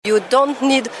You don't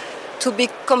need to be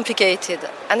complicated.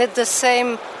 And it's the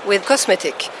same with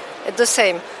cosmetic. It's the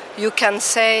same. You can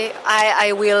say,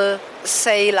 I will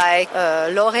say like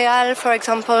L'Oreal, for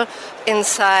example.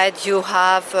 Inside you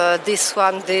have this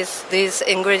one, these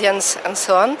ingredients and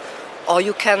so on. Or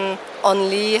you can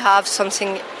only have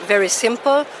something very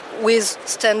simple with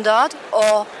standard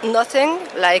or nothing,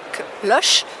 like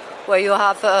Lush, where you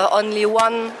have only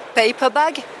one paper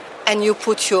bag and you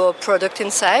put your product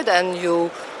inside and you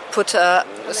put a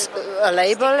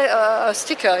label, a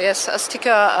sticker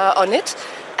on it.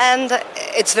 And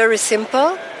it's very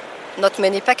simple, not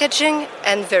many packaging,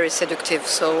 and very seductive.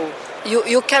 So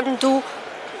you can do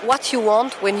what you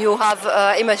want when you have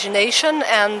imagination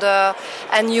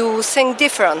and you think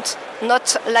different,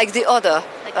 not like the other.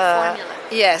 Like a formula.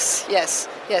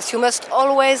 Yes. You must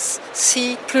always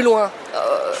see plus loin.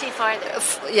 See farther.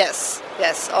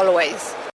 Yes, always.